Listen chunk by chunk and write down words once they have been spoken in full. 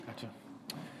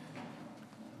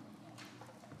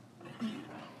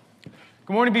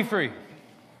Good morning, Be Free.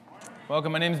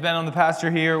 Welcome, my name is Ben. I'm the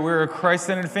pastor here. We're a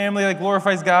Christ-centered family that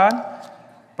glorifies God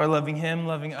by loving Him,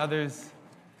 loving others,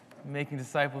 making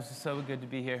disciples. It's so good to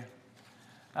be here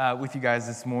with you guys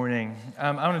this morning.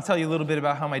 I want to tell you a little bit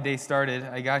about how my day started.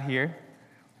 I got here,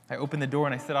 I opened the door,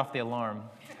 and I set off the alarm.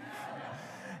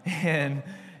 And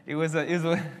it was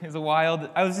a wild.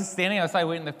 I was just standing outside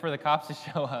waiting for the cops to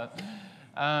show up.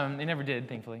 They never did,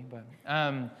 thankfully.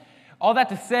 But all that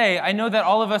to say, I know that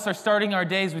all of us are starting our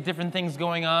days with different things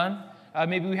going on.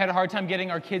 Maybe we had a hard time getting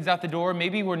our kids out the door.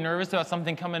 Maybe we're nervous about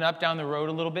something coming up down the road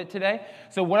a little bit today.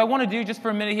 So what I want to do just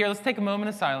for a minute here, let's take a moment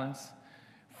of silence.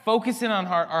 Focus in on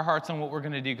our hearts on what we're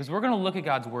going to do, because we're going to look at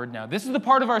God's Word now. This is the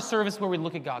part of our service where we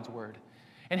look at God's Word.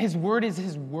 And His Word is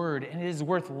His Word, and it is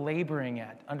worth laboring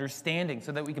at, understanding,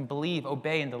 so that we can believe,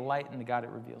 obey, and delight in the God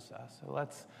it reveals to us. So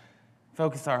let's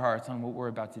focus our hearts on what we're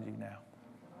about to do now.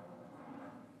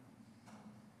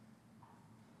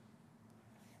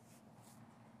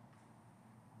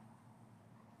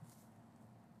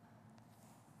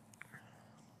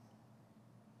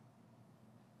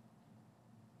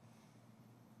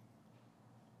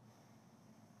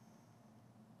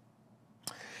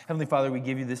 Heavenly Father, we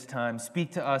give you this time.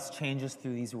 Speak to us, change us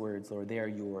through these words, Lord. They are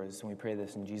yours, and we pray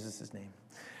this in Jesus' name.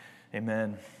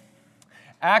 Amen.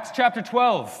 Acts chapter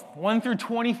 12, 1 through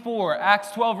 24.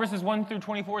 Acts 12, verses 1 through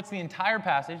 24. It's the entire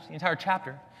passage, the entire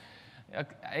chapter,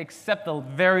 except the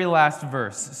very last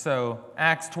verse. So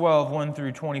Acts 12, 1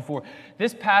 through 24.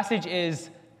 This passage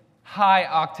is high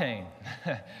octane.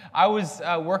 I was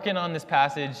working on this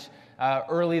passage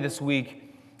early this week,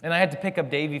 and I had to pick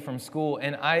up Davey from school,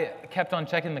 and I kept on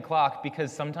checking the clock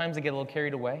because sometimes I get a little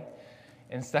carried away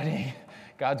in studying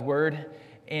God's Word,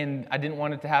 and I didn't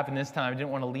want it to happen this time. I didn't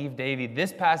want to leave Davey.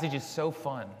 This passage is so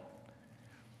fun.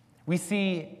 We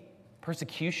see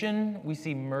persecution. We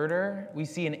see murder. We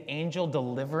see an angel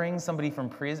delivering somebody from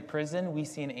prison. We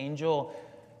see an angel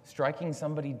striking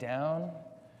somebody down.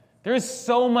 There is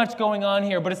so much going on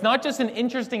here, but it's not just an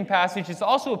interesting passage. It's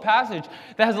also a passage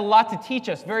that has a lot to teach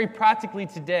us very practically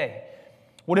today.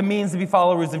 What it means to be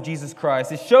followers of Jesus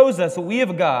Christ. It shows us that we have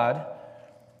a God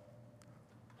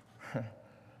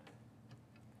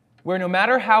where no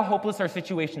matter how hopeless our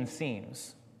situation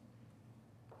seems,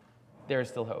 there is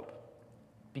still hope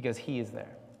because He is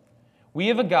there. We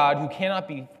have a God who cannot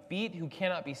be beat, who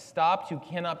cannot be stopped, who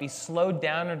cannot be slowed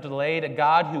down or delayed, a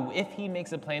God who, if He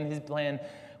makes a plan, His plan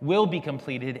will be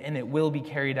completed and it will be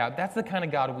carried out. That's the kind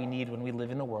of God we need when we live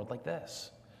in a world like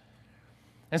this.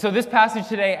 And so this passage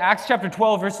today, Acts chapter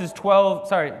 12, verses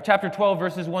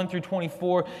 1 through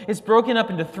 24, it's broken up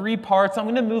into three parts. I'm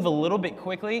going to move a little bit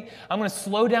quickly. I'm going to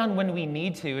slow down when we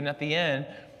need to, and at the end,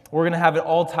 we're going to have it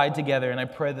all tied together, and I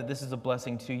pray that this is a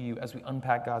blessing to you as we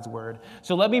unpack God's Word.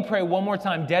 So let me pray one more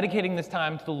time, dedicating this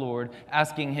time to the Lord,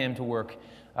 asking Him to work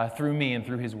through me and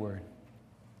through His Word.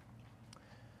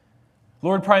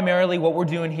 Lord, primarily what we're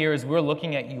doing here is we're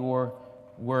looking at your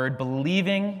Word,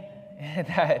 believing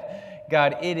that,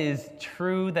 God, it is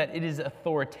true, that it is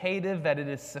authoritative, that it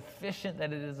is sufficient,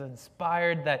 that it is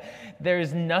inspired, that there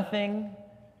is nothing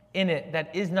in it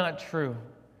that is not true.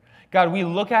 God, we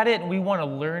look at it and we want to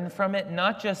learn from it,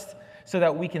 not just so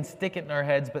that we can stick it in our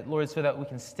heads, but, Lord, so that we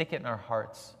can stick it in our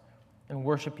hearts and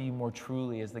worship you more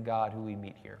truly as the God who we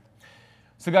meet here.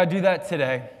 So, God, do that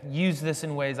today. Use this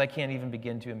in ways I can't even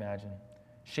begin to imagine.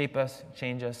 Shape us,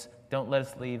 change us. Don't let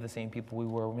us leave the same people we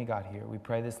were when we got here. We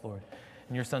pray this, Lord,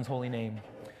 in your Son's holy name.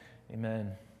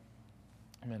 Amen.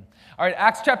 Amen. All right,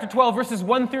 Acts chapter 12, verses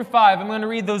 1 through 5. I'm going to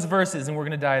read those verses, and we're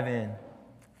going to dive in.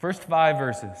 First 5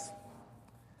 verses.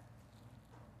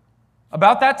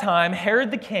 About that time,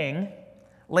 Herod the king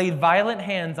laid violent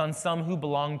hands on some who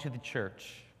belonged to the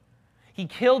church. He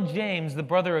killed James, the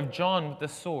brother of John, with the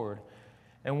sword.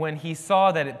 And when he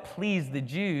saw that it pleased the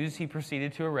Jews, he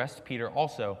proceeded to arrest Peter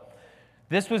also.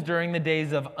 This was during the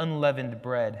days of unleavened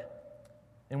bread.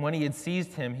 And when he had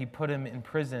seized him, he put him in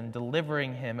prison,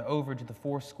 delivering him over to the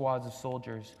 4 squads of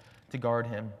soldiers to guard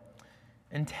him,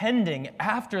 intending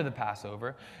after the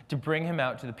Passover to bring him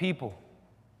out to the people.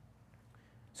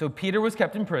 So Peter was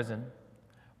kept in prison,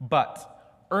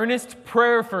 but earnest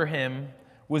prayer for him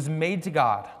was made to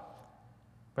God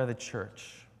by the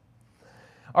church.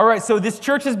 All right, so this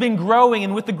church has been growing,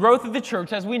 and with the growth of the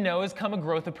church, as we know, has come a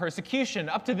growth of persecution.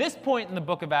 Up to this point in the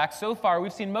book of Acts, so far,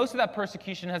 we've seen most of that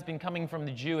persecution has been coming from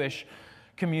the Jewish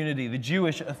community, the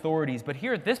Jewish authorities. But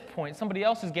here at this point, somebody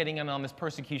else is getting in on this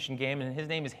persecution game, and his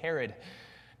name is Herod.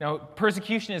 Now,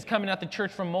 persecution is coming at the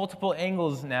church from multiple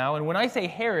angles now, and when I say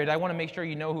Herod, I want to make sure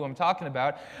you know who I'm talking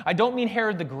about. I don't mean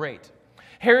Herod the Great.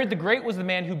 Herod the Great was the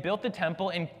man who built the temple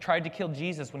and tried to kill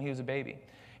Jesus when he was a baby.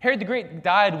 Herod the Great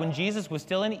died when Jesus was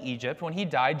still in Egypt. When he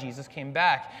died, Jesus came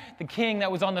back. The king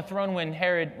that was on the throne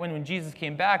when Jesus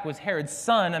came back was Herod's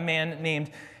son, a man named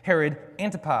Herod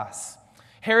Antipas.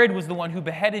 Herod was the one who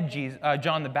beheaded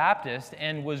John the Baptist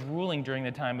and was ruling during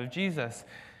the time of Jesus.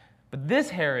 But this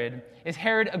Herod is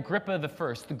Herod Agrippa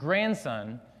I, the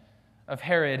grandson of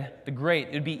Herod the Great.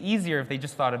 It would be easier if they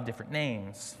just thought of different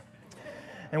names.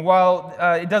 And while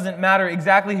it doesn't matter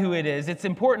exactly who it is, it's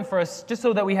important for us just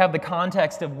so that we have the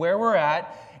context of where we're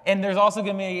at. And there's also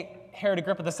going to be Herod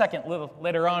Agrippa II a little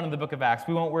later on in the book of Acts.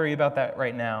 We won't worry about that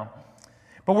right now.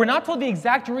 But we're not told the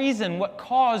exact reason what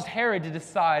caused Herod to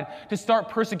decide to start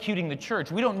persecuting the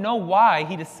church. We don't know why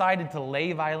he decided to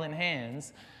lay violent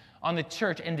hands on the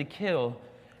church and to kill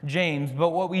James. But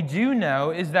what we do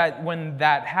know is that when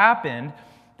that happened,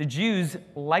 the Jews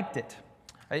liked it.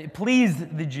 It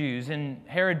pleased the Jews, and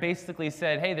Herod basically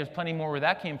said, hey, there's plenty more where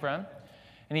that came from.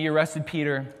 And he arrested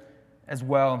Peter as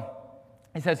well.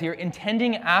 He says here,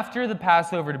 intending after the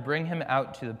Passover to bring him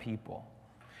out to the people.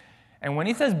 And when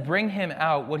he says bring him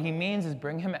out, what he means is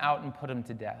bring him out and put him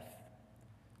to death.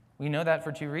 We know that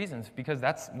for two reasons, because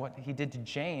that's what he did to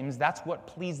James. That's what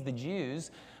pleased the Jews,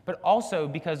 but also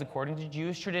because according to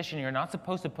Jewish tradition, you're not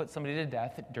supposed to put somebody to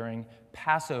death during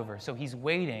Passover. So he's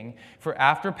waiting for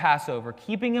after Passover,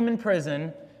 keeping him in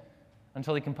prison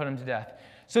until he can put him to death.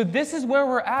 So this is where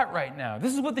we're at right now.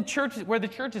 This is where the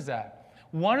church is at.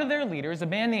 One of their leaders, a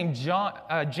man named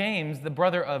James, the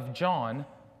brother of John.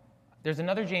 There's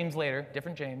another James later,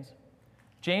 different James.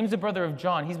 James, the brother of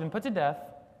John, he's been put to death.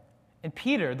 And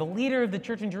Peter, the leader of the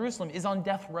church in Jerusalem, is on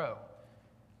death row.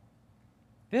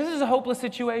 This is a hopeless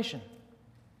situation.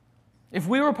 If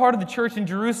we were part of the church in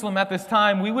Jerusalem at this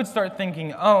time, we would start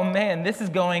thinking, oh man, this is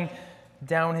going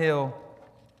downhill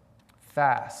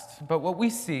fast. But what we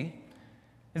see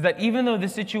is that even though the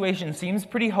situation seems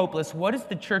pretty hopeless, what is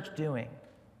the church doing?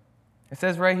 It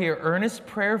says right here, earnest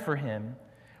prayer for him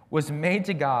was made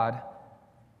to God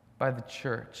by the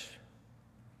church.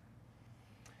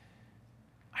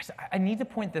 I need to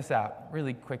point this out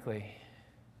really quickly.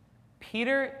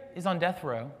 Peter is on death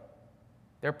row.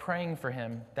 They're praying for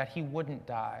him that he wouldn't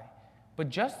die. But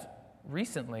just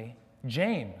recently,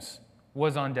 James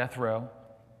was on death row,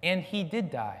 and he did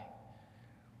die.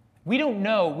 We don't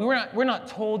know. We're not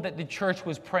told that the church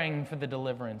was praying for the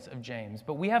deliverance of James,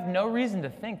 but we have no reason to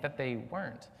think that they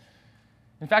weren't.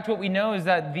 In fact, what we know is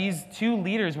that these two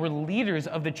leaders were leaders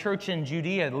of the church in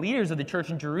Judea, leaders of the church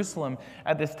in Jerusalem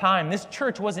at this time. This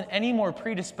church wasn't any more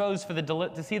predisposed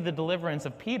to see the deliverance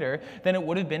of Peter than it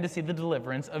would have been to see the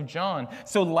deliverance of John.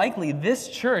 So likely, this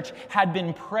church had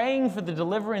been praying for the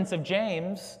deliverance of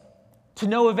James to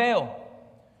no avail.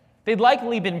 They'd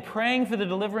likely been praying for the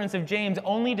deliverance of James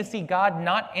only to see God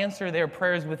not answer their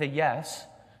prayers with a yes.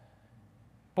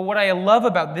 But what I love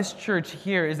about this church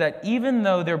here is that even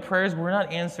though their prayers were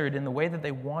not answered in the way that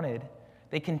they wanted,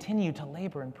 they continue to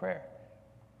labor in prayer.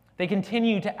 They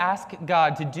continue to ask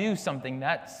God to do something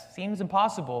that seems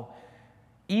impossible,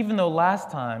 even though last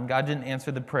time God didn't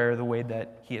answer the prayer the way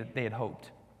that they had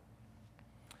hoped.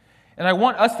 And I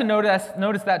want us to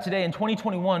notice that today in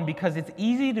 2021 because it's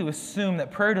easy to assume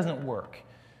that prayer doesn't work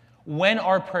when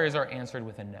our prayers are answered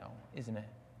with a no, isn't it?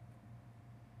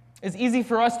 It's easy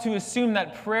for us to assume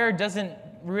that prayer doesn't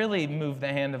really move the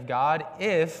hand of God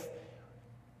if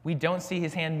we don't see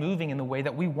his hand moving in the way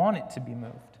that we want it to be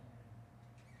moved.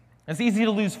 It's easy to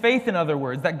lose faith, in other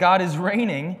words, that God is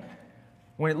reigning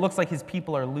when it looks like his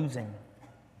people are losing.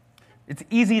 It's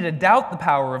easy to doubt the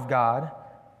power of God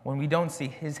when we don't see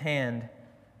his hand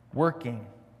working.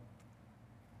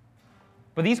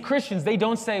 But these Christians, they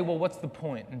don't say, well, what's the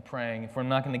point in praying if we're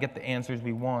not going to get the answers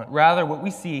we want? Rather, what we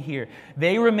see here,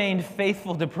 they remained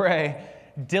faithful to pray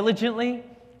diligently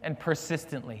and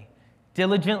persistently.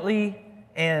 Diligently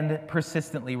and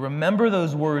persistently. Remember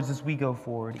those words as we go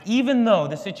forward, even though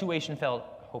the situation felt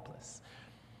hopeless.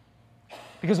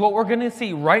 Because what we're going to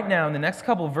see right now in the next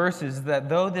couple of verses is that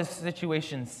though this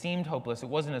situation seemed hopeless, it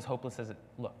wasn't as hopeless as it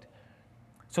looked.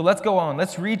 So let's go on.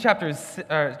 Let's read chapter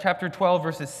 12,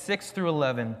 verses 6 through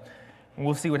 11, and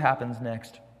we'll see what happens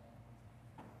next.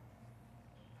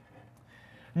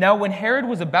 Now, when Herod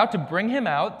was about to bring him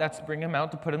out, that's bring him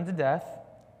out to put him to death,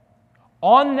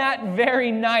 on that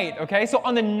very night, okay, so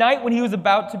on the night when he was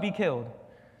about to be killed,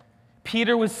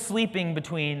 Peter was sleeping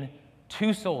between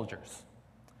two soldiers,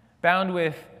 bound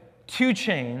with two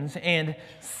chains and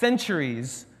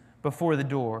sentries before the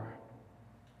door.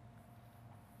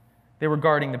 They were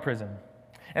guarding the prison.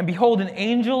 And behold, an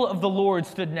angel of the Lord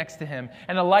stood next to him,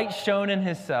 and a light shone in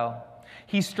his cell.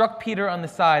 He struck Peter on the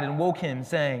side and woke him,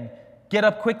 saying, "Get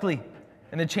up quickly."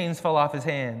 and the chains fell off his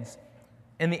hands.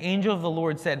 And the angel of the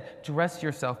Lord said, "Dress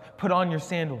yourself, put on your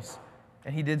sandals."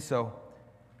 And he did so.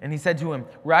 And he said to him,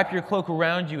 "Wrap your cloak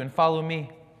around you and follow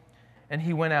me." And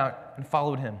he went out and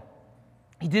followed him.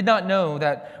 He did not know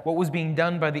that what was being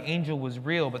done by the angel was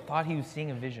real, but thought he was seeing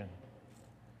a vision.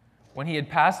 When he had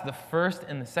passed the first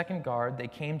and the second guard, they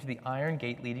came to the iron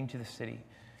gate leading to the city.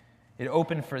 It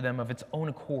opened for them of its own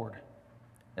accord.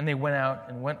 And they went out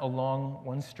and went along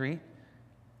one street,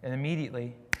 and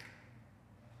immediately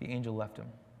the angel left him.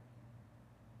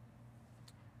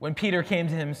 When Peter came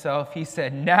to himself, he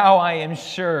said, "Now I am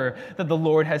sure that the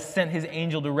Lord has sent his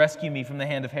angel to rescue me from the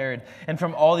hand of Herod and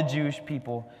from all the Jewish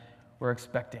people were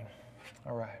expecting."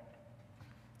 All right.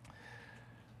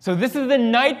 So this is the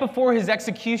night before his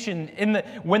execution.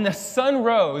 When the sun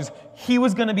rose, he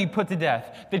was going to be put to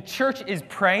death. The church is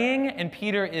praying and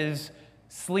Peter is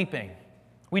sleeping.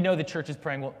 We know the church is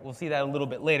praying. We'll see that a little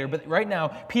bit later. But right now,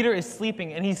 Peter is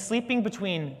sleeping, and he's sleeping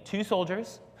between two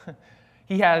soldiers.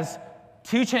 He has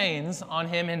two chains on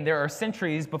him, and there are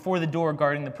sentries before the door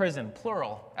guarding the prison.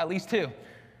 Plural, at least two.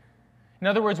 In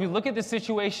other words, we look at the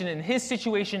situation, and his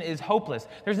situation is hopeless.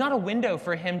 There's not a window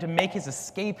for him to make his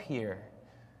escape here.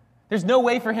 There's no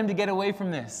way for him to get away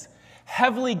from this.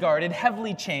 Heavily guarded,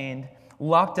 heavily chained,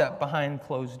 locked up behind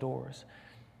closed doors.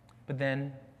 But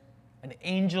then an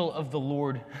angel of the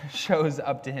Lord shows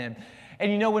up to him.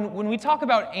 And you know, when we talk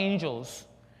about angels,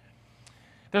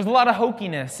 there's a lot of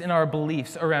hokiness in our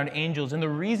beliefs around angels. And the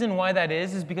reason why that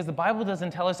is because the Bible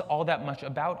doesn't tell us all that much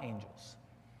about angels.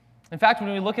 In fact,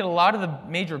 when we look at a lot of the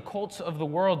major cults of the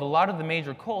world, a lot of the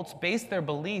major cults base their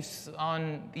beliefs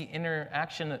on the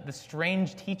interaction, the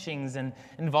strange teachings and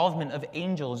involvement of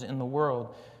angels in the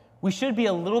world. We should be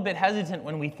a little bit hesitant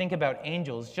when we think about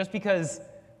angels, just because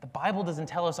the Bible doesn't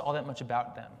tell us all that much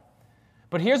about them.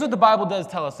 But here's what the Bible does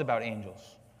tell us about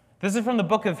angels. This is from the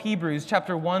book of Hebrews,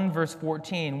 chapter 1, verse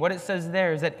 14. What it says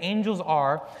there is that angels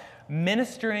are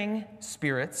ministering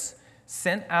spirits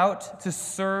sent out to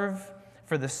serve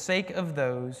for the sake of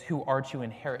those who are to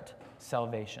inherit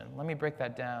salvation. Let me break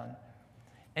that down.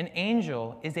 An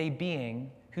angel is a being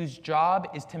whose job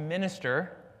is to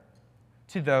minister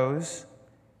to those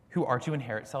who are to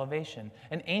inherit salvation.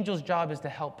 An angel's job is to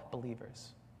help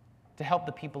believers, to help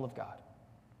the people of God.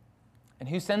 And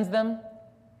who sends them?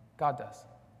 God does.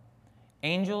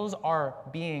 Angels are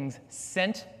beings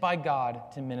sent by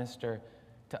God to minister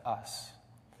to us.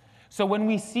 So when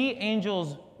we see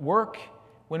angels work,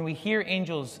 when we hear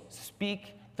angels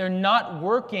speak, they're not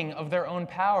working of their own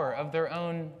power, of their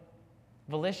own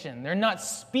volition. They're not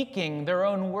speaking their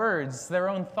own words, their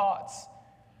own thoughts.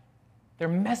 They're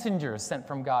messengers sent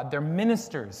from God. They're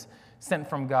ministers sent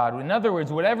from God. In other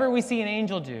words, whatever we see an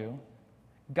angel do,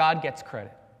 God gets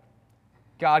credit.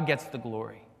 God gets the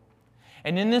glory.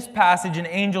 And in this passage, an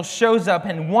angel shows up,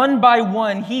 and one by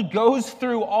one, he goes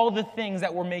through all the things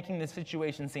that were making the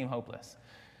situation seem hopeless.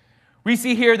 We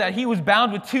see here that he was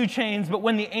bound with two chains, but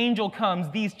when the angel comes,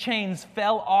 these chains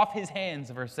fell off his hands,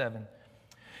 verse 7.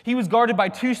 He was guarded by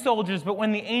two soldiers, but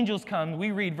when the angels come,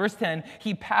 we read, verse 10,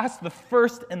 he passed the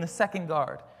first and the second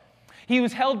guard. He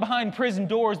was held behind prison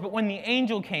doors, but when the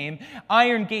angel came,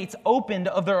 iron gates opened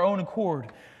of their own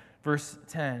accord, verse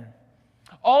 10.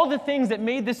 All the things that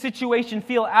made the situation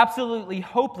feel absolutely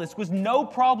hopeless was no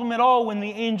problem at all when the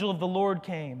angel of the Lord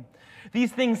came.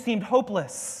 These things seemed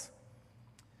hopeless.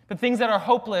 But things that are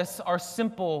hopeless are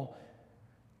simple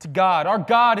to God. Our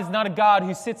God is not a God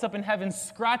who sits up in heaven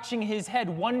scratching his head,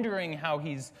 wondering how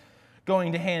he's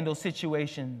going to handle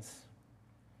situations.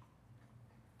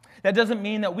 That doesn't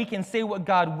mean that we can say what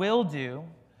God will do,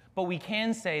 but we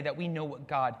can say that we know what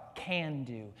God can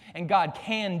do. And God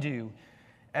can do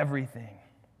everything.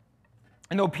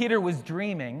 And though Peter was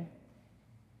dreaming,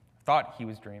 thought he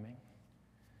was dreaming,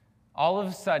 all of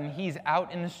a sudden he's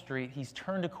out in the street, he's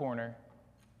turned a corner,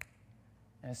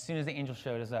 and as soon as the angel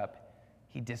showed us up,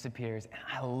 he disappears. And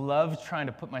I love trying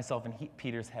to put myself in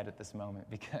Peter's head at this moment,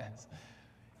 because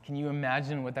can you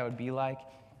imagine what that would be like?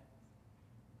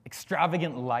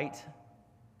 Extravagant light,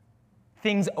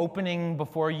 things opening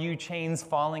before you, chains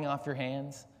falling off your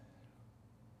hands,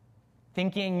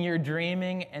 thinking you're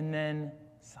dreaming, and then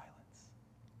silence.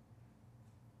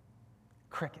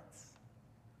 Crickets.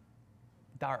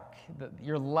 Dark.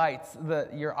 Your lights,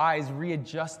 your eyes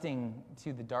readjusting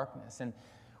to the darkness. And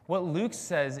what Luke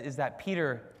says is that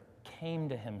Peter came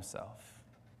to himself.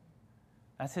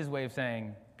 That's his way of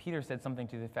saying, Peter said something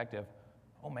to the effect of,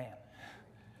 oh man,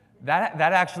 that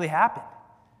actually happened.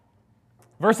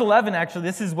 Verse 11, actually,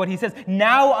 this is what he says.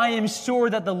 Now I am sure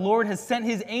that the Lord has sent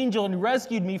his angel and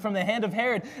rescued me from the hand of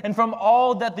Herod and from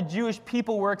all that the Jewish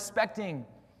people were expecting.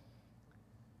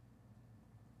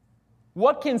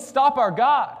 What can stop our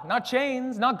God? Not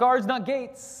chains, not guards, not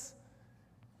gates.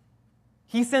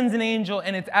 He sends an angel,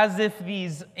 and it's as if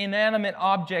these inanimate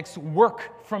objects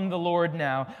work from the Lord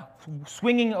now,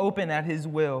 swinging open at his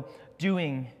will,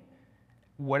 doing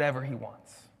whatever he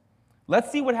wants. Let's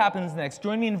see what happens next.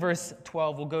 Join me in verse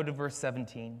 12. We'll go to verse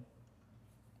 17.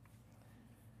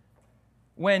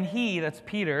 When he, that's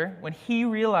Peter, when he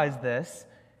realized this,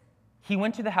 he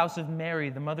went to the house of Mary,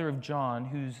 the mother of John,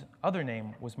 whose other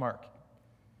name was Mark,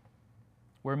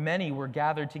 where many were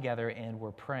gathered together and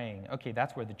were praying. Okay,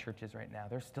 that's where the church is right now.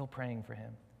 They're still praying for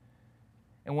him.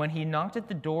 And when he knocked at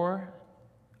the door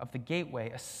of the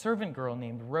gateway, a servant girl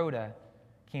named Rhoda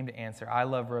came to answer. I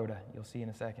love Rhoda. You'll see in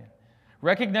a second.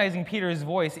 Recognizing Peter's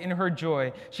voice in her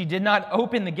joy, she did not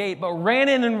open the gate, but ran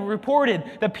in and reported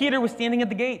that Peter was standing at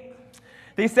the gate.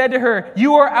 They said to her,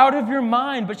 "You are out of your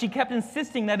mind," but she kept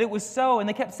insisting that it was so, and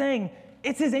they kept saying,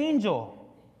 "It's his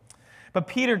angel." But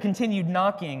Peter continued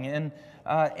knocking,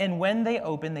 and when they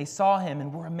opened, they saw him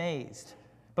and were amazed.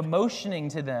 But motioning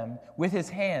to them with his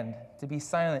hand to be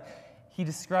silent, he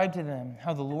described to them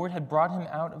how the Lord had brought him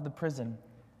out of the prison.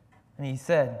 And he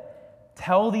said,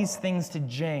 "Tell these things to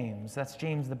James," that's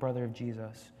James, the brother of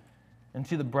Jesus, "and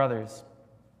to the brothers."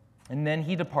 And then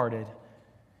he departed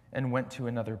and went to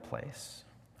another place.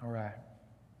 All right.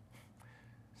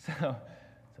 So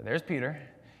there's Peter.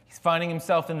 He's finding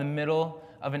himself in the middle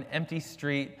of an empty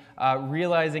street,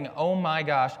 realizing, oh my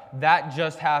gosh, that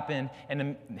just happened.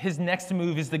 And his next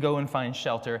move is to go and find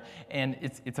shelter. And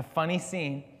it's a funny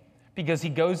scene because he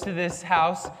goes to this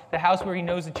house, the house where he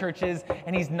knows the church is,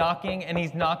 and he's knocking and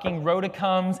he's knocking. Rhoda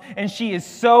comes, and she is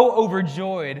so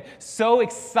overjoyed, so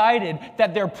excited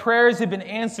that their prayers have been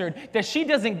answered that she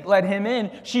doesn't let him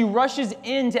in. She rushes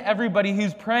into everybody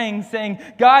who's praying, saying,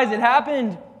 "Guys, it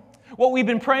happened. What we've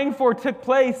been praying for took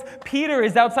place. Peter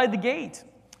is outside the gate."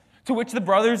 To which the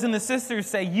brothers and the sisters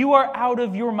say, "You are out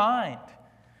of your mind."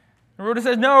 And Rhoda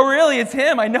says, "No, really, it's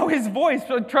him. I know his voice.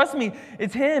 So trust me,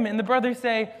 it's him." And the brothers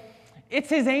say, "It's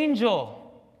his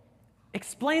angel.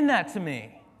 Explain that to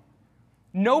me."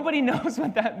 Nobody knows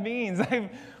what that means.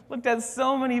 I've looked at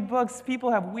so many books.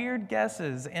 People have weird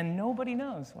guesses, and nobody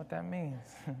knows what that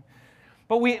means.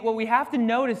 But what we have to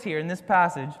notice here in this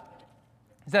passage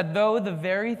is that though the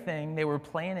very thing they were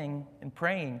planning and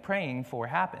praying for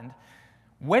happened,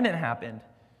 when it happened,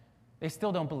 they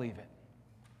still don't believe it.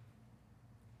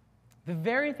 The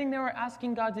very thing they were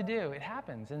asking God to do, it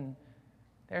happens, and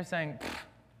they're saying,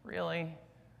 "Really?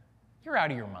 You're out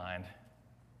of your mind.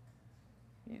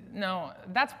 No,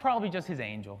 that's probably just his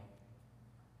angel."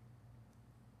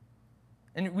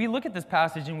 And we look at this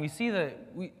passage and we see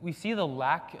the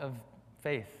lack of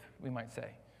faith, we might say,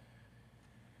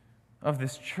 of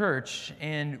this church.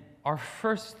 And our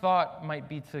first thought might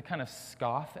be to kind of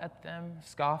scoff at them,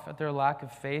 scoff at their lack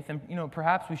of faith. And,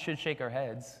 perhaps we should shake our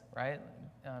heads, right?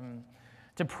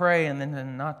 To pray and then to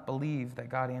not believe that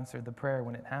God answered the prayer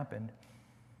when it happened.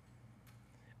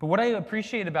 But what I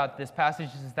appreciate about this passage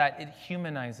is that it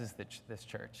humanizes this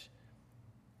church.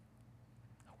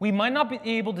 We might not be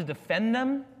able to defend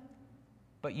them,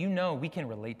 but we can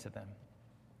relate to them.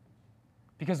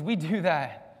 Because we do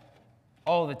that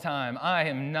all the time. I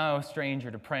am no stranger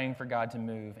to praying for God to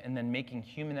move and then making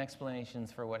human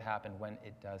explanations for what happened when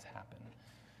it does happen.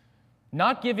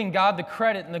 Not giving God the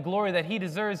credit and the glory that he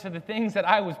deserves for the things that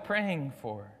I was praying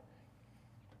for.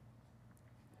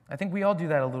 I think we all do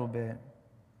that a little bit.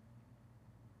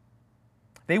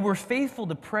 They were faithful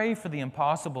to pray for the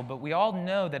impossible, but we all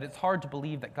know that it's hard to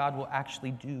believe that God will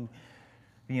actually do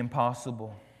the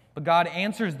impossible. But God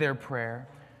answers their prayer,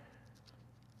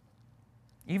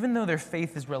 even though their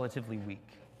faith is relatively weak.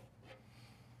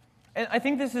 And I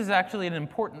think this is actually an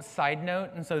important side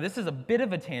note, and so this is a bit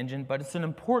of a tangent, but it's an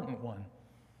important one.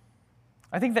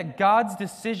 I think that God's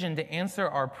decision to answer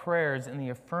our prayers in the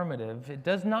affirmative, it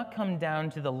does not come down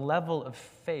to the level of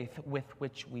faith with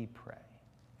which we pray.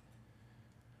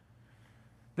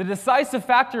 The decisive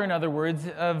factor, in other words,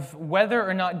 of whether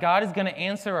or not God is going to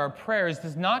answer our prayers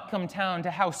does not come down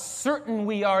to how certain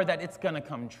we are that it's going to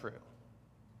come true.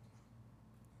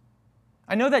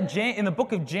 I know that in the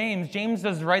book of James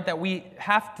does write that we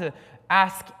have to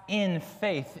ask in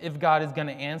faith if God is going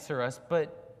to answer us,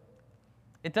 but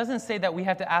it doesn't say that we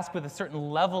have to ask with a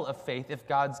certain level of faith if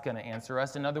God's going to answer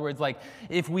us. In other words, like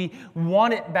if we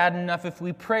want it bad enough, if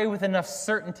we pray with enough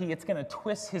certainty, it's going to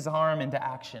twist his arm into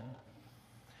action.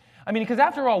 I mean, because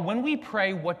after all, when we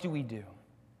pray, what do?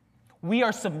 We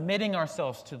are submitting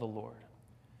ourselves to the Lord.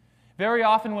 Very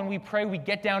often when we pray, we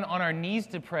get down on our knees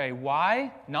to pray.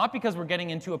 Why? Not because we're getting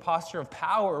into a posture of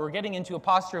power, we're getting into a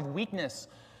posture of weakness,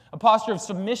 a posture of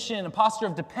submission, a posture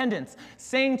of dependence,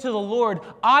 saying to the Lord,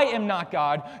 I am not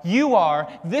God, you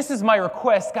are. This is my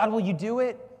request. God, will you do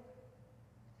it?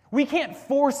 We can't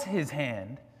force his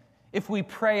hand. If we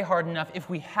pray hard enough, if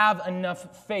we have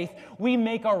enough faith, we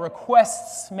make our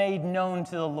requests made known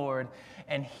to the Lord,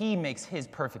 and he makes his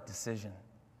perfect decision.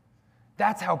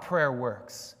 That's how prayer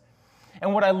works.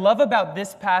 And what I love about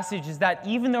this passage is that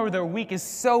even though their faith is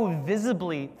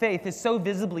so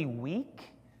visibly weak,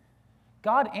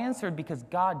 God answered because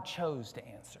God chose to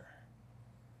answer.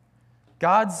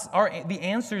 The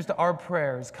answers to our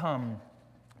prayers come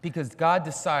because God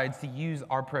decides to use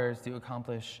our prayers to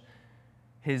accomplish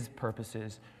his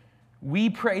purposes. We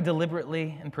pray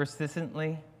deliberately and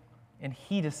persistently, and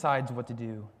he decides what to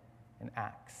do and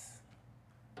acts.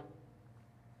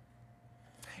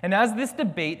 And as this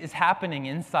debate is happening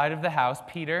inside of the house,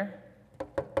 Peter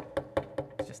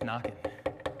is just knocking.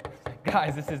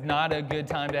 Guys, this is not a good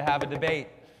time to have a debate.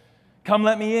 Come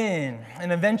let me in.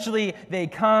 And eventually they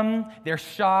come, they're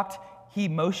shocked. He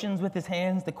motions with his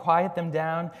hands to quiet them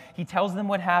down. He tells them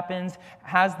what happens,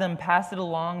 has them pass it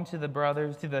along to the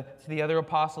brothers, to the other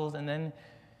apostles, and then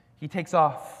he takes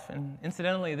off. And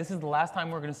incidentally, this is the last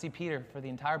time we're going to see Peter for the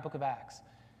entire book of Acts,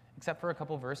 except for a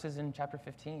couple verses in chapter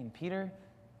 15. Peter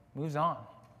moves on.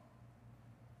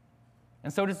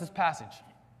 And so does this passage.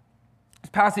 This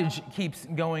passage keeps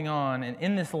going on, and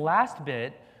in this last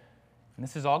bit, and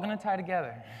this is all going to tie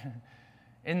together,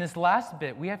 in this last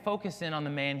bit, we have focused in on the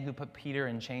man who put Peter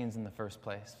in chains in the first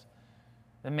place.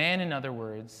 The man, in other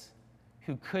words,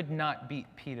 who could not beat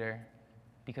Peter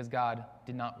because God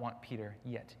did not want Peter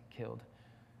yet killed.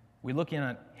 We look in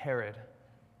at Herod.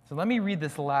 So let me read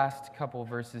this last couple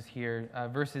verses here,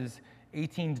 verses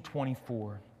 18 to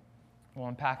 24. We'll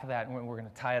unpack that, and we're going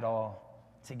to tie it all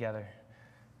together.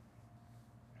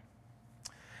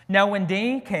 Now, when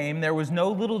day came, there was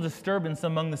no little disturbance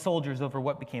among the soldiers over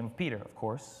what became of Peter, of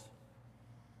course.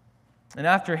 And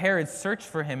after Herod searched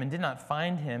for him and did not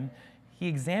find him, he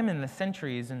examined the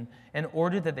sentries and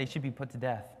ordered that they should be put to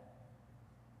death.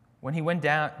 Then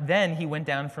he went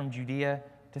down from Judea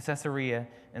to Caesarea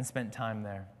and spent time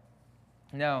there.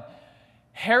 Now,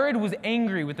 Herod was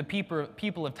angry with the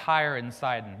people of Tyre and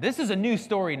Sidon. This is a new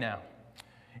story now.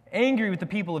 Angry with the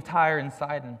people of Tyre and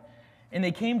Sidon. And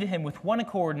they came to him with one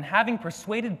accord, and having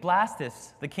persuaded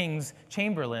Blastus, the king's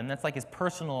chamberlain, that's like his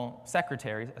personal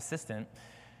secretary, assistant,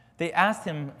 they asked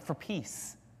him for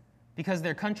peace, because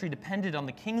their country depended on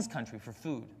the king's country for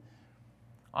food.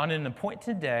 On an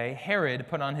appointed day, Herod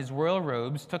put on his royal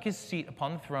robes, took his seat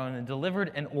upon the throne, and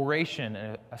delivered an oration,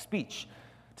 a speech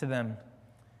to them.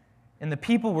 And the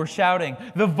people were shouting,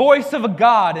 "The voice of a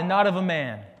God and not of a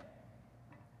man."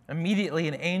 Immediately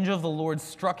an angel of the Lord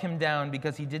struck him down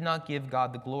because he did not give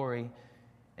God the glory,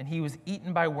 and he was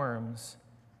eaten by worms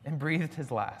and breathed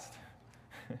his last.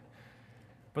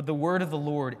 But the word of the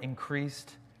Lord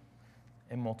increased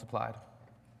and multiplied.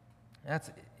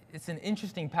 It's an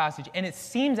interesting passage, and it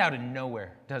seems out of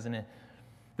nowhere, doesn't it?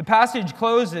 The passage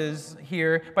closes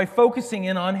here by focusing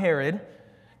in on Herod,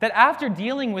 that after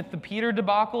dealing with the Peter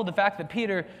debacle, the fact that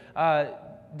Peter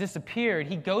disappeared,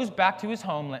 he goes back to his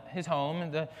home,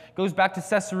 and goes back to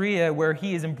Caesarea, where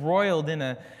he is embroiled in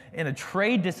a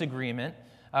trade disagreement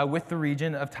with the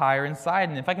region of Tyre and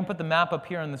Sidon. If I can put the map up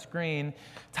here on the screen,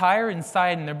 Tyre and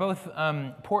Sidon, they're both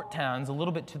port towns a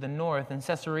little bit to the north, and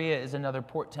Caesarea is another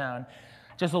port town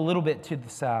just a little bit to the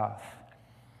south.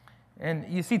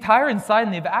 And you see, Tyre and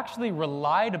Sidon, they've actually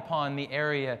relied upon the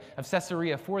area of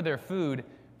Caesarea for their food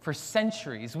for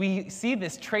centuries. We see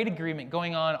this trade agreement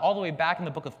going on all the way back in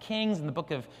the book of Kings and the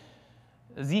book of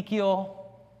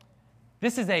Ezekiel.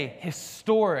 This is a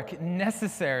historic,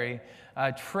 necessary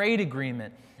trade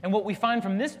agreement. And what we find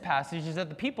from this passage is that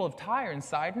the people of Tyre and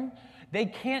Sidon, they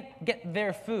can't get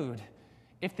their food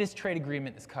if this trade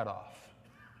agreement is cut off.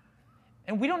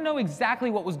 And we don't know exactly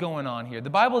what was going on here.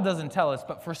 The Bible doesn't tell us,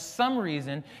 but for some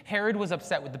reason, Herod was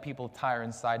upset with the people of Tyre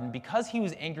and Sidon. Because he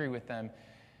was angry with them,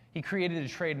 he created a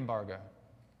trade embargo.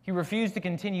 He refused to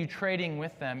continue trading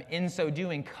with them, in so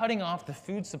doing, cutting off the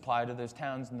food supply to those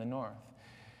towns in the north.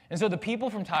 And so the people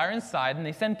from Tyre and Sidon,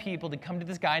 they send people to come to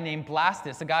this guy named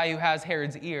Blastus, a guy who has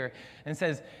Herod's ear, and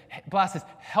says, "Blastus,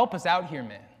 help us out here,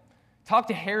 man. Talk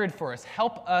to Herod for us.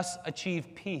 Help us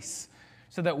achieve peace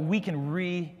so that we can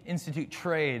reinstitute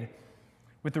trade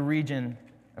with the region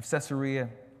of Caesarea."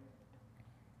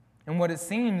 And what it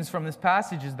seems from this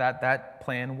passage is that that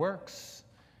plan works.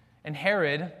 And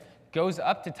Herod goes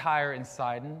up to Tyre and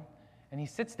Sidon, and he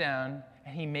sits down,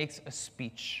 and he makes a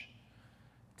speech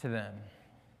to them.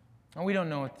 And we don't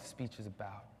know what the speech is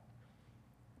about.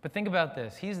 But think about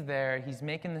this. He's there, he's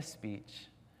making this speech.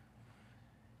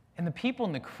 And the people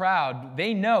in the crowd,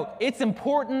 they know it's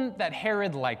important that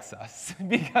Herod likes us,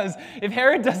 because if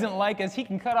Herod doesn't like us, he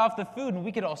can cut off the food and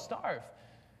we could all starve.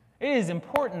 It is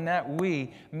important that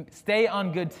we stay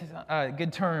on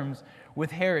good terms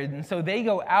with Herod. And so they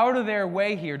go out of their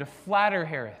way here to flatter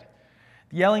Herod,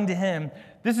 yelling to him,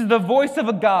 "This is the voice of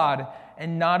a God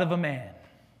and not of a man."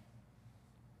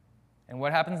 And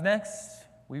what happens next?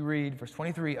 We read verse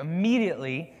 23,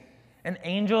 "Immediately an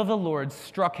angel of the Lord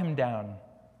struck him down,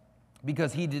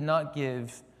 because he did not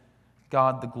give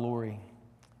God the glory.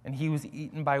 And he was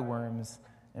eaten by worms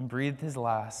and breathed his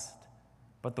last.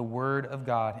 But the word of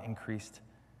God increased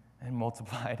and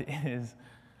multiplied."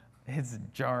 It's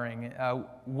jarring.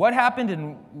 What happened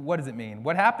and what does it mean?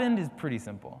 What happened is pretty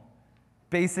simple.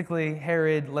 Basically,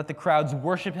 Herod let the crowds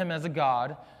worship him as a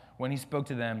god when he spoke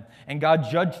to them, and God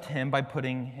judged him by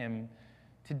putting him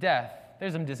to death.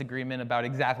 There's some disagreement about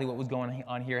exactly what was going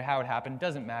on here, how it happened.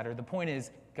 Doesn't matter. The point is,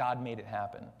 God made it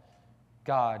happen.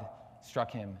 God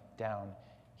struck him down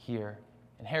here,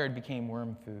 and Herod became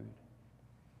worm food.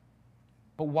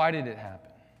 But why did it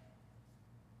happen?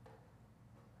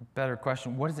 A better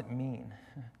question, what does it mean?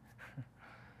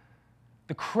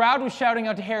 The crowd was shouting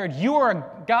out to Herod, "You are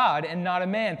a god and not a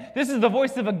man." This is the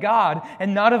voice of a god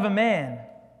and not of a man.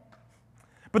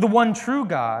 But the one true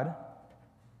God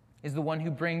is the one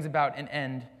who brings about an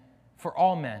end for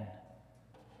all men.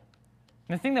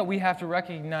 And the thing that we have to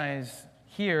recognize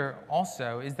here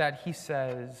also is that he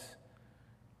says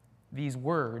these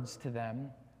words to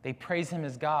them. They praise him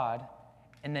as God,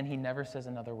 and then he never says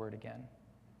another word again.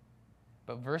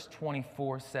 But verse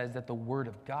 24 says that the word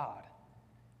of God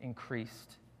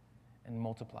increased and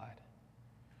multiplied.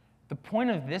 The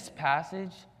point of this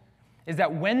passage is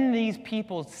that when these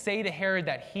people say to Herod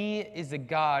that he is a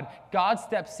god, God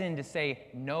steps in to say,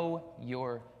 "No,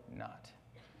 you're not."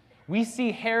 We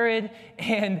see Herod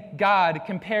and God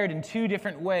compared in two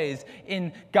different ways.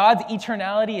 In God's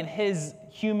eternality and his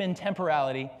human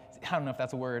temporality. I don't know if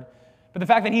that's a word. But the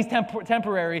fact that he's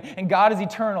temporary and God is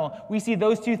eternal, we see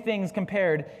those two things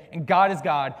compared, and God is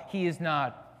God, he is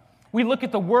not. We look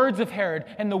at the words of Herod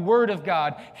and the word of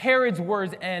God. Herod's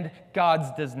words and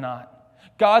God's does not.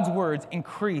 God's words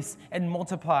increase and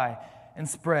multiply and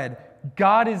spread.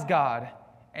 God is God,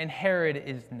 and Herod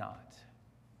is not.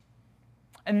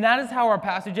 And that is how our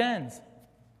passage ends.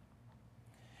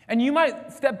 And you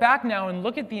might step back now and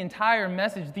look at the entire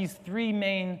message, these three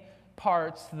main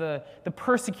parts, the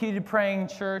persecuted praying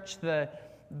church, the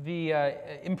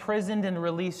imprisoned and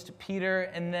released Peter,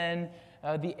 and then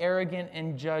the arrogant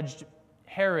and judged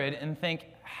Herod, and think,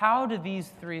 how do these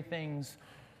three things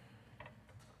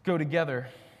go together?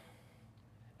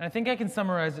 And I think I can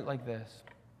summarize it like this.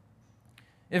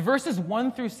 If verses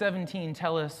 1 through 17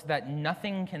 tell us that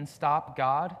nothing can stop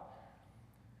God,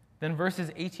 then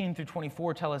verses 18 through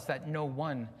 24 tell us that no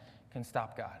one can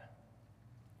stop God,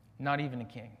 not even a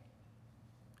king.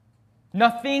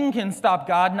 Nothing can stop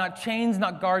God, not chains,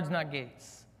 not guards, not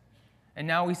gates. And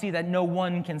now we see that no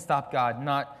one can stop God,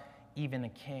 not even a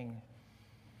king.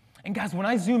 And guys, when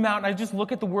I zoom out and I just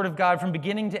look at the Word of God from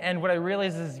beginning to end, what I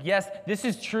realize is, yes, this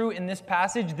is true in this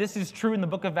passage, this is true in the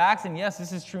book of Acts, and yes,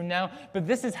 this is true now, but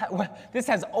this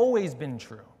has always been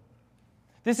true.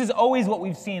 This is always what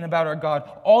we've seen about our God,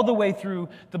 all the way through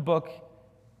the books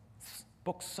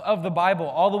of the Bible,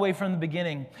 all the way from the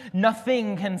beginning.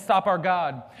 Nothing can stop our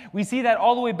God. We see that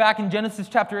all the way back in Genesis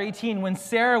chapter 18, when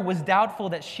Sarah was doubtful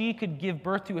that she could give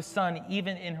birth to a son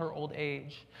even in her old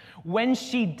age. When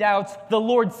she doubts, the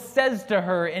Lord says to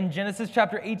her in Genesis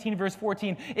chapter 18, verse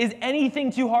 14, "Is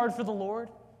anything too hard for the Lord?"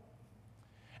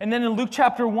 And then in Luke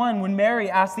chapter 1, when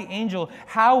Mary asks the angel,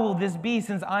 "How will this be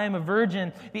since I am a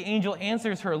virgin?" the angel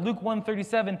answers her, Luke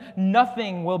 1:37,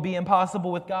 "Nothing will be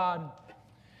impossible with God."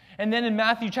 And then in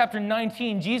Matthew chapter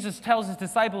 19, Jesus tells his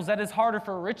disciples that it's harder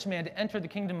for a rich man to enter the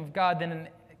kingdom of God than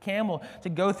a camel to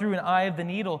go through an eye of the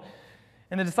needle.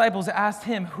 And the disciples asked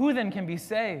him, "Who then can be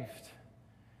saved?"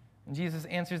 And Jesus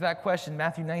answers that question,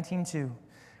 Matthew 19:2.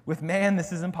 "With man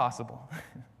this is impossible,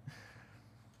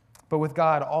 but with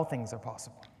God all things are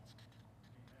possible."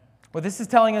 What this is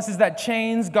telling us is that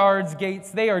chains, guards,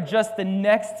 gates, they are just the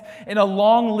next in a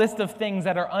long list of things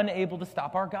that are unable to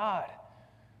stop our God.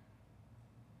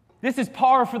 This is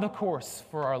par for the course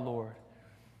for our Lord.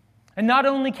 And not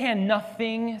only can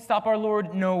nothing stop our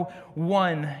Lord, no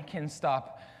one can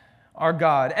stop our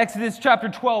God. Exodus chapter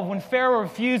 12, when Pharaoh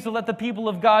refused to let the people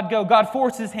of God go, God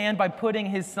forced his hand by putting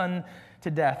his son to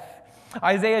death.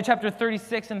 Isaiah chapter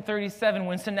 36 and 37,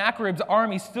 when Sennacherib's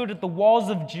army stood at the walls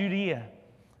of Judah,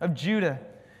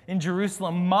 in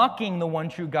Jerusalem, mocking the one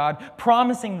true God,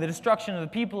 promising the destruction of the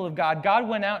people of God, God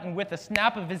went out and with a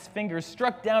snap of his fingers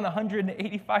struck down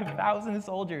 185,000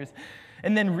 soldiers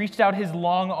and then reached out his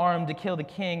long arm to kill the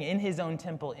king in his own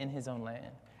temple, in his own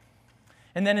land.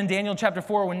 And then in Daniel chapter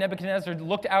 4, when Nebuchadnezzar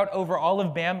looked out over all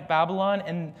of Babylon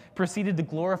and proceeded to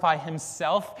glorify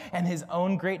himself and his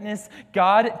own greatness,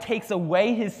 God takes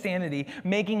away his sanity,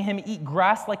 making him eat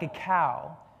grass like a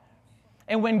cow.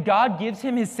 And when God gives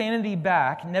him his sanity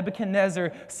back,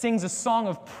 Nebuchadnezzar sings a song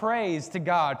of praise to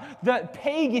God, the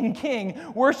pagan king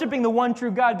worshiping the one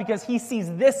true God because he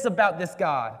sees this about this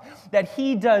God, that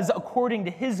he does according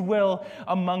to his will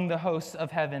among the hosts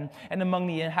of heaven and among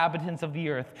the inhabitants of the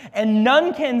earth. And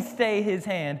none can stay his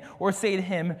hand or say to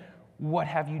him, "What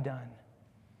have you done?"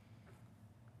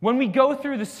 When we go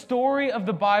through the story of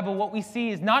the Bible, what we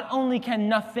see is not only can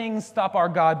nothing stop our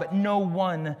God, but no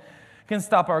one can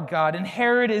stop our God. And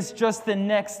Herod is just the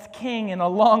next king in a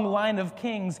long line of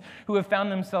kings who have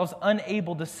found themselves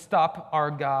unable to stop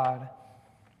our God.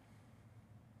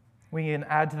 We can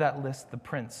add to that list the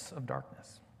prince of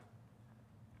darkness.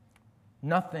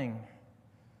 Nothing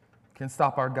can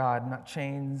stop our God, not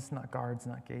chains, not guards,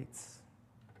 not gates.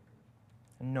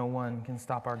 And no one can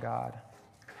stop our God,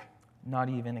 not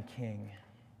even a king.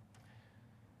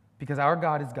 Because our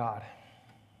God is God,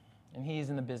 and he is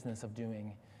in the business of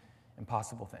doing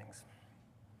impossible things.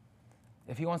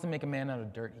 If he wants to make a man out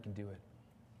of dirt, he can do it.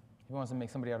 If he wants to make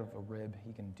somebody out of a rib,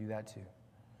 he can do that too.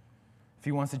 If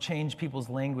he wants to change people's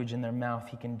language in their mouth,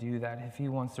 he can do that. If he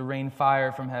wants to rain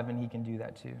fire from heaven, he can do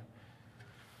that too.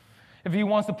 If he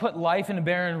wants to put life in a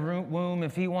barren womb,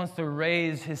 if he wants to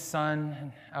raise his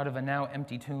son out of a now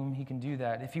empty tomb, he can do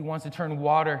that. If he wants to turn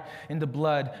water into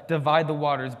blood, divide the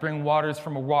waters, bring waters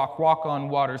from a rock, walk on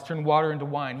waters, turn water into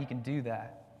wine, he can do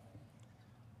that.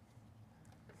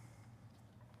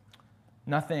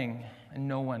 Nothing and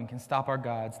no one can stop our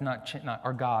gods, not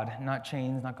our God, not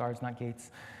chains, not guards, not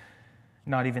gates,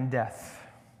 not even death.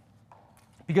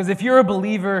 Because if you're a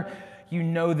believer, you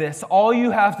know this. All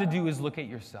you have to do is look at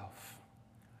yourself.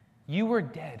 You were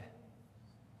dead.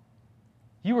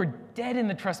 You were dead in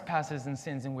the trespasses and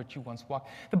sins in which you once walked.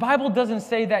 The Bible doesn't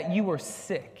say that you were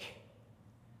sick.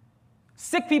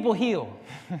 Sick people heal.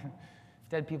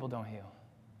 Dead people don't heal.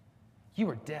 You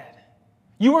were dead.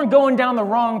 You weren't going down the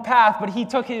wrong path, but he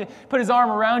put his arm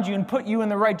around you and put you in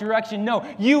the right direction. No,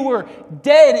 you were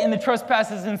dead in the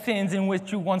trespasses and sins in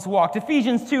which you once walked.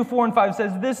 Ephesians 2:4-5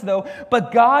 says this, though,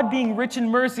 "But God, being rich in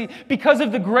mercy, because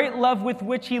of the great love with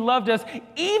which he loved us,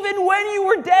 even when you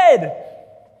were dead,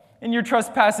 and your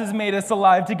trespasses made us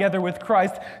alive together with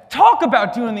Christ." Talk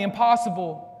about doing the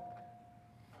impossible.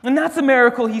 And that's a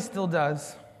miracle he still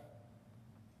does.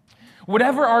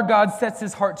 Whatever our God sets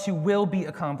his heart to will be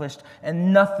accomplished,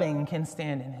 and nothing can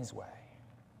stand in his way.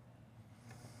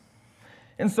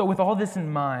 And so with all this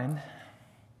in mind,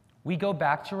 we go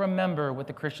back to remember what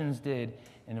the Christians did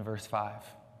in verse 5.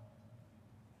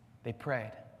 They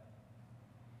prayed.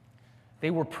 They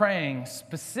were praying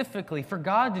specifically for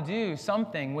God to do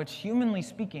something which, humanly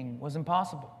speaking, was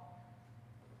impossible.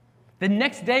 The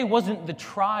next day wasn't the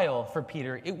trial for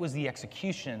Peter, it was the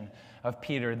execution of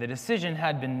Peter. The decision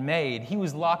had been made. He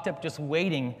was locked up just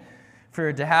waiting for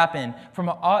it to happen.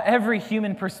 From every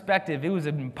human perspective, it was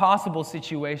an impossible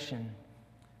situation.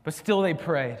 But still they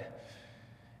prayed.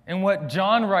 And what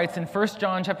John writes in 1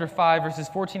 John chapter 5, verses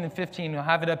 14 and 15, we'll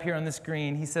have it up here on the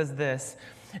screen. He says this,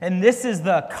 "And this is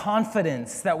the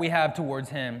confidence that we have towards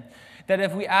him, that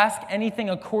if we ask anything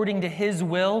according to his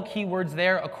will," keywords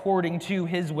there, according to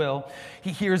his will,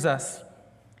 he hears us.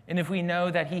 And if we know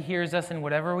that he hears us in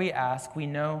whatever we ask, we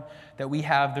know that we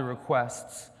have the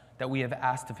requests that we have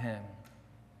asked of him.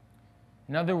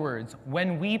 In other words,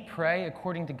 when we pray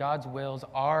according to God's wills,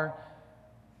 our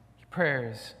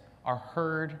prayers are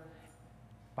heard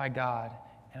by God,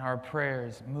 and our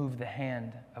prayers move the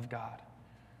hand of God.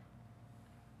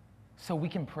 So we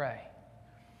can pray.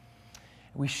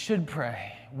 We should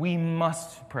pray. We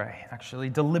must pray, actually,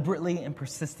 deliberately and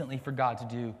persistently for God to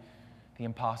do the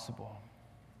impossible.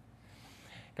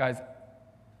 Guys,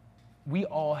 we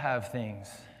all have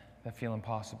things that feel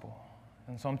impossible.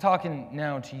 And so I'm talking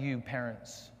now to you,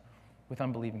 parents with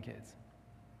unbelieving kids.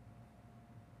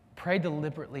 Pray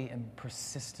deliberately and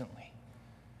persistently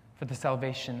for the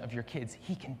salvation of your kids.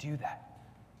 He can do that.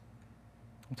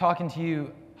 I'm talking to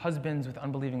you, husbands with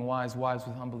unbelieving wives, wives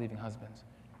with unbelieving husbands.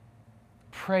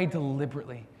 Pray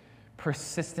deliberately,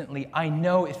 persistently. I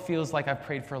know it feels like I've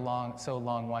prayed for so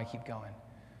long. Why keep going?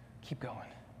 Keep going.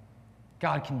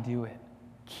 God can do it.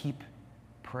 Keep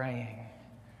praying.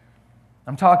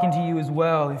 I'm talking to you as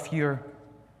well if you're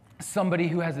somebody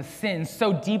who has a sin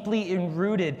so deeply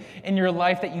enrooted in your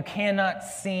life that you cannot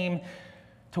seem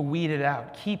to weed it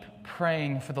out. Keep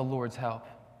praying for the Lord's help.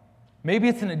 Maybe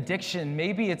it's an addiction.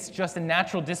 Maybe it's just a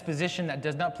natural disposition that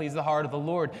does not please the heart of the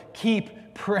Lord.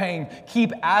 Keep praying.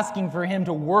 Keep asking for Him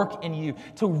to work in you,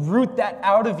 to root that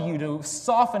out of you, to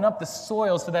soften up the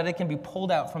soil so that it can be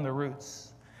pulled out from the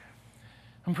roots.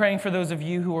 I'm praying for those of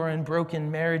you who are in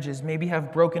broken marriages, maybe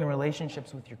have broken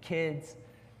relationships with your kids,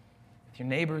 with your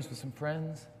neighbors, with some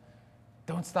friends.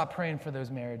 Don't stop praying for those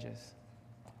marriages.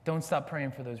 Don't stop praying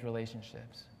for those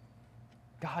relationships.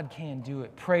 God can do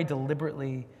it. Pray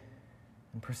deliberately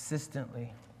and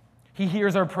persistently. He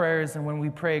hears our prayers, and when we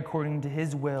pray according to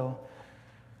His will,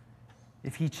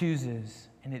 if He chooses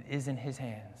and it is in His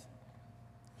hands,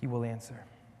 He will answer.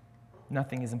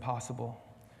 Nothing is impossible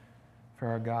for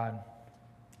our God.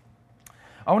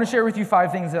 I want to share with you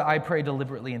 5 things that I pray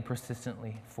deliberately and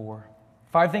persistently for.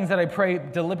 5 things that I pray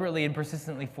deliberately and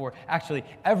persistently for, actually,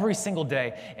 every single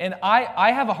day. And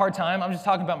I have a hard time, I'm just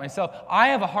talking about myself, I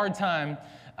have a hard time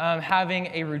having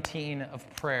a routine of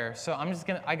prayer. So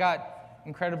I got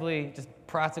incredibly just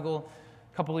practical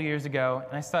a couple of years ago,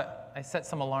 and I set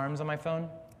some alarms on my phone.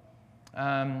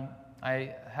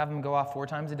 I have them go off 4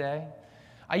 times a day.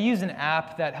 I use an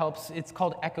app that helps. It's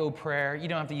called Echo Prayer. You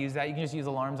don't have to use that. You can just use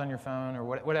alarms on your phone or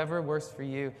whatever works for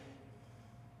you.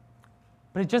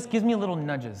 But it just gives me little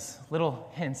nudges, little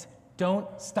hints. Don't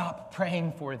stop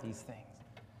praying for these things.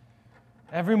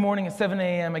 Every morning at 7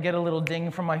 a.m., I get a little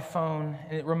ding from my phone,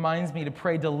 and it reminds me to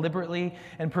pray deliberately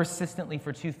and persistently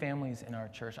for 2 families in our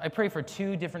church. I pray for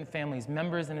 2 different families,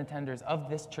 members and attenders of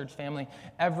this church family,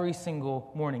 every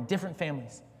single morning. Different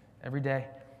families every day.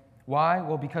 Why?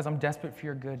 Well, because I'm desperate for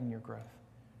your good and your growth.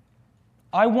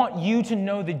 I want you to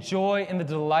know the joy and the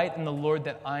delight in the Lord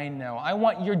that I know. I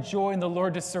want your joy in the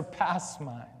Lord to surpass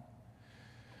mine.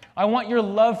 I want your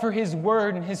love for His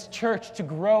word and His church to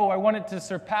grow. I want it to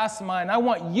surpass mine. I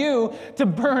want you to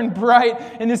burn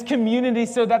bright in this community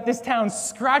so that this town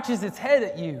scratches its head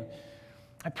at you.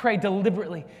 I pray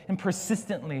deliberately and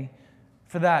persistently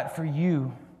for that, for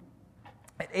you.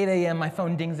 At 8 a.m., my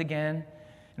phone dings again,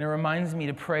 and it reminds me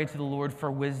to pray to the Lord for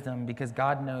wisdom because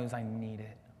God knows I need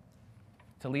it.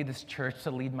 To lead this church,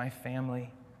 to lead my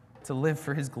family, to live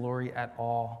for His glory at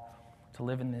all, to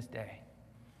live in this day.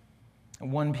 At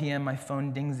 1 p.m., my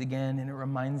phone dings again, and it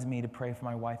reminds me to pray for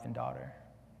my wife and daughter.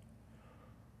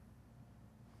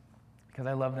 Because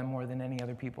I love them more than any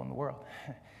other people in the world.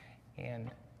 And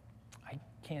I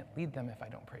can't lead them if I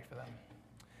don't pray for them.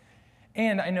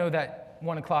 And I know that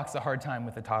 1 o'clock's a hard time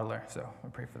with a toddler, so I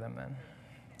pray for them then.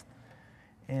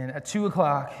 And at 2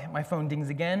 o'clock, my phone dings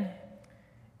again,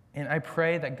 and I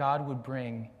pray that God would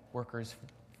bring workers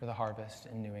for the harvest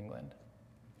in New England.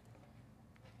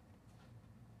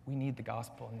 We need the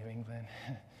gospel in New England.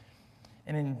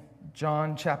 And in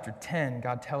Luke chapter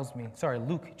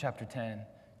 10,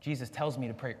 Jesus tells me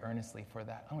to pray earnestly for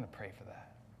that. I'm going to pray for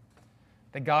that.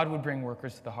 That God would bring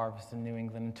workers to the harvest in New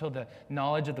England until the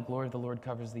knowledge of the glory of the Lord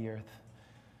covers the earth,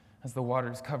 as the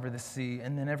waters cover the sea.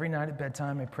 And then every night at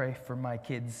bedtime, I pray for my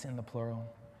kids in the plural.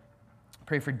 I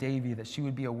pray for Davy, that she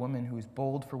would be a woman who is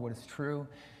bold for what is true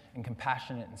and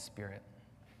compassionate in spirit.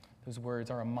 Those words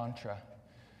are a mantra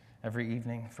every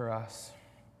evening for us.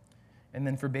 And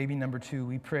then for baby number 2,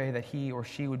 we pray that he or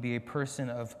she would be a person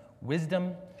of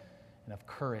wisdom and of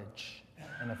courage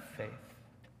and of faith.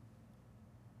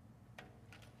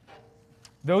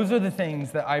 Those are the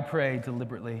things that I pray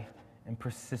deliberately and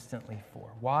persistently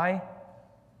for. Why?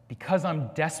 Because I'm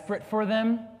desperate for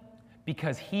them,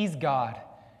 because He's God,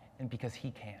 and because He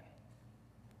can.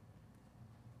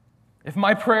 If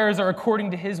my prayers are according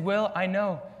to His will, I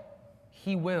know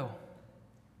He will.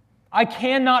 I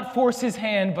cannot force His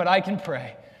hand, but I can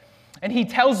pray. And He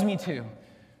tells me to,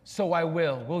 so I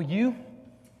will. Will you?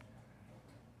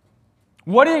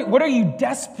 What are you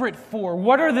desperate for?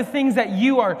 What are the things that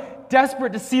you are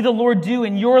desperate to see the Lord do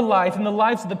in your life, in the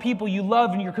lives of the people you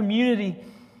love, in your community,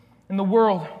 in the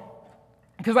world?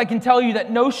 Because I can tell you that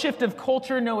no shift of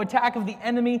culture, no attack of the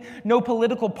enemy, no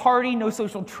political party, no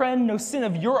social trend, no sin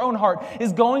of your own heart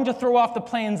is going to throw off the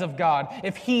plans of God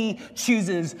if He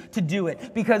chooses to do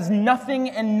it. Because nothing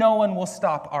and no one will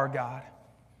stop our God.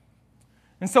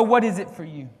 And so what is it for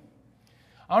you?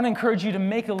 I want to encourage you to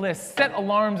make a list, set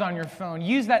alarms on your phone,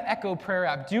 use that Echo Prayer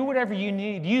app, do whatever you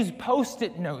need, use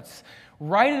Post-it notes,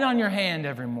 write it on your hand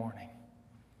every morning.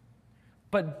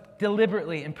 But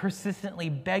deliberately and persistently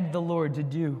beg the Lord to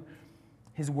do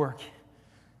His work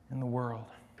in the world.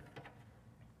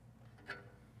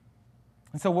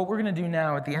 And so what we're going to do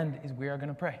now at the end is we are going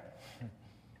to pray.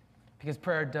 Because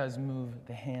prayer does move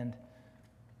the hand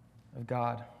of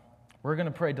God. We're going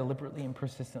to pray deliberately and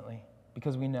persistently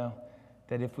because we know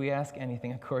that if we ask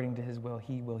anything according to his will,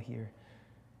 he will hear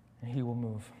and he will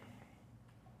move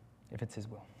if it's his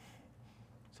will.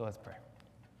 So let's pray.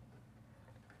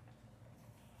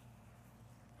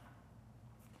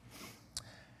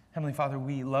 Heavenly Father,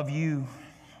 we love you,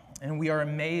 and we are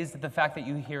amazed at the fact that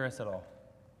you hear us at all.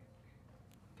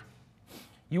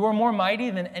 You are more mighty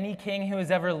than any king who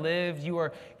has ever lived. You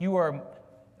are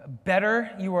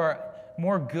better. You are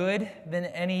more good than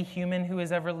any human who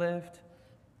has ever lived.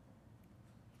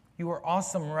 You are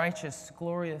awesome, righteous,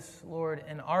 glorious, Lord,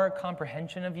 and our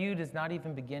comprehension of you does not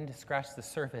even begin to scratch the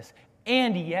surface.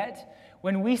 And yet,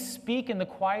 when we speak in the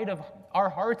quiet of our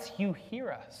hearts, you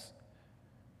hear us.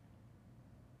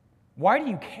 Why do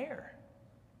you care?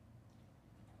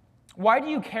 Why do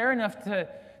you care enough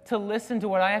to listen to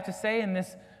what I have to say in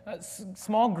this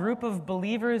small group of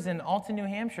believers in Alton, New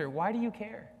Hampshire? Why do you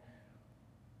care?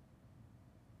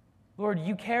 Lord,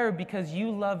 you care because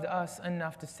you loved us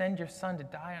enough to send your son to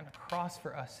die on a cross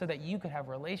for us so that you could have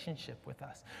a relationship with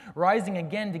us, rising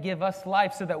again to give us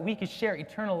life so that we could share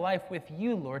eternal life with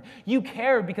you, Lord. You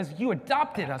care because you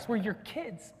adopted us. We're your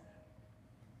kids.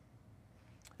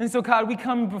 And so, God, we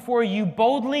come before you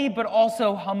boldly, but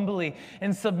also humbly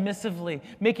and submissively,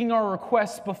 making our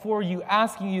requests before you,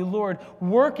 asking you, Lord,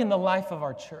 work in the life of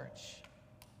our church.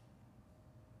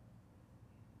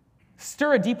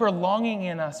 Stir a deeper longing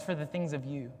in us for the things of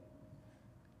you.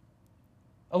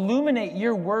 Illuminate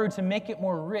your word to make it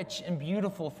more rich and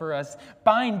beautiful for us.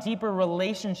 Bind deeper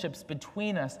relationships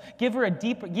between us. Give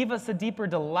us a deeper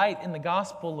delight in the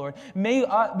gospel, Lord.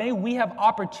 May we have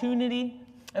opportunity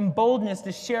and boldness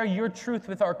to share your truth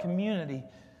with our community,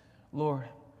 Lord.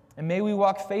 And may we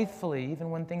walk faithfully even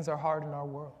when things are hard in our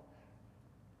world.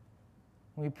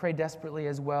 We pray desperately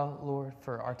as well, Lord,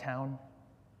 for our town,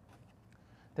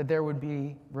 that there would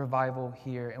be revival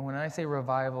here. And when I say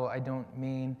revival, I don't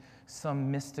mean some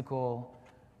mystical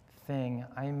thing.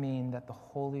 I mean that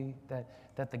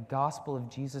that the gospel of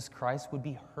Jesus Christ would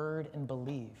be heard and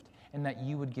believed, and that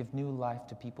you would give new life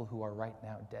to people who are right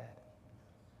now dead.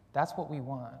 That's what we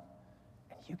want.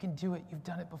 And you can do it. You've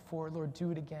done it before. Lord,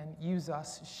 do it again. Use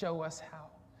us. Show us how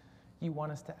you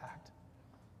want us to act.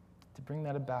 To bring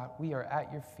that about, we are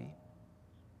at your feet.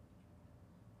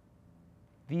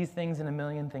 These things and a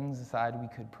million things aside, we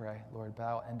could pray, Lord, but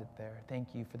I'll end it there.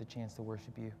 Thank you for the chance to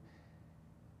worship you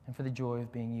and for the joy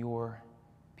of being your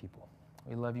people.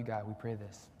 We love you, God. We pray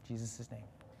this. In Jesus' name,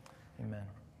 amen.